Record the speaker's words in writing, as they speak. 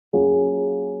I'm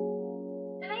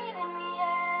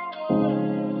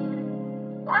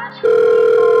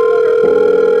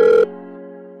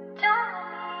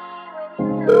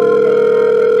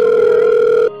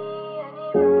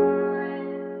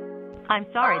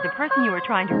sorry, the person you are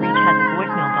trying to reach has a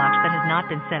voicemail box that has not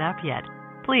been set up yet.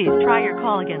 Please try your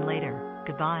call again later.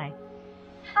 Goodbye.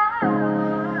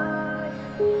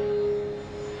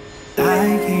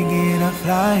 I can't get a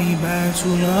flight back to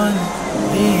London.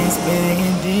 This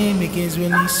pandemic is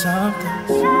really something.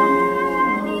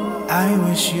 I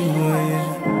wish you were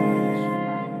here.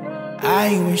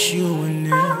 I wish you were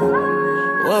near.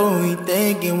 What were we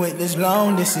thinking with this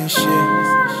long distance shit?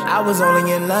 I was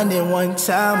only in London one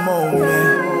time, oh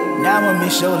man. Now I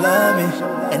miss your loving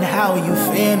and how you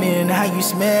feeling and how you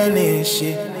smelling and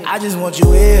shit. I just want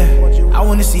you here. I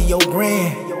wanna see your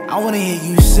brand. I wanna hear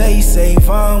you say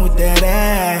Savon with that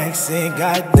accent.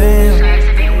 Goddamn.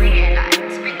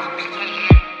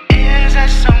 Is that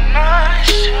so much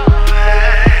to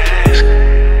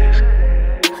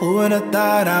ask? Who would've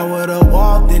thought I would've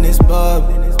walked in this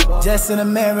pub? Just an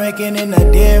American in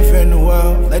a different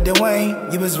world. Like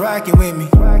Dwayne, you was rocking with me.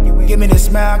 Give me the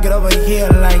smile, get over here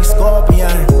like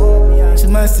Scorpion. Too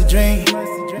much to drink,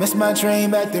 missed my train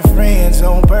back to friends.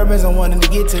 On purpose, I wanted to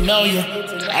get to know you.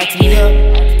 Act me up,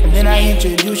 and then I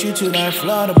introduce you to that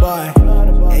Florida boy.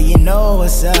 Hey, you know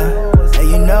what's up, hey,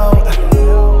 you know.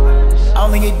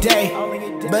 Only a day,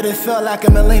 but it felt like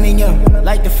a millennium.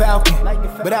 Like the Falcon,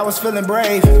 but I was feeling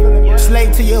brave.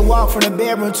 Slave to your walk from the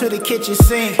bedroom to the kitchen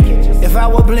sink. If I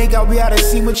would blink, I'd be out of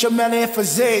scene with your melanin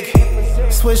physique.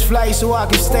 Switch flights so I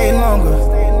could stay longer.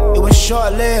 It was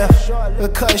short-lived,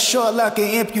 but cut short like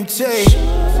an amputee.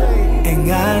 And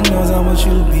God knows I want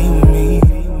you to be with me,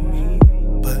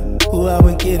 but who I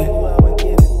would get it?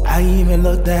 I even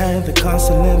looked at the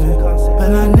cost of living,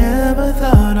 but I never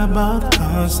thought about the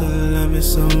cost of loving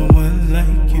someone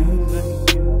like you.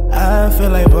 I feel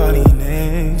like party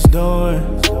next door.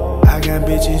 I got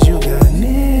bitches, you got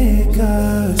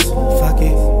niggas. Fuck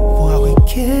it, who are we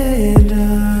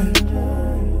kidding?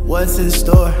 What's in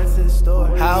store?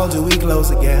 How do we close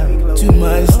the gap? Too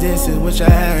much distance, wish I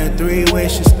had 3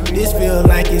 wishes. This feel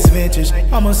like it's vintage.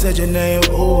 Almost said your name,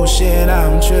 oh shit,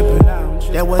 I'm tripping.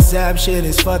 That WhatsApp shit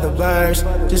is for the birds.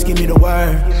 Just give me the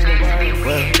word.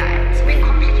 Well,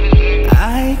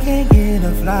 I can't get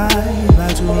a flight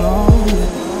by too long.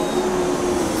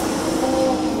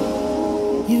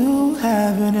 You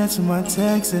haven't answered my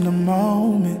text in a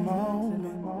moment.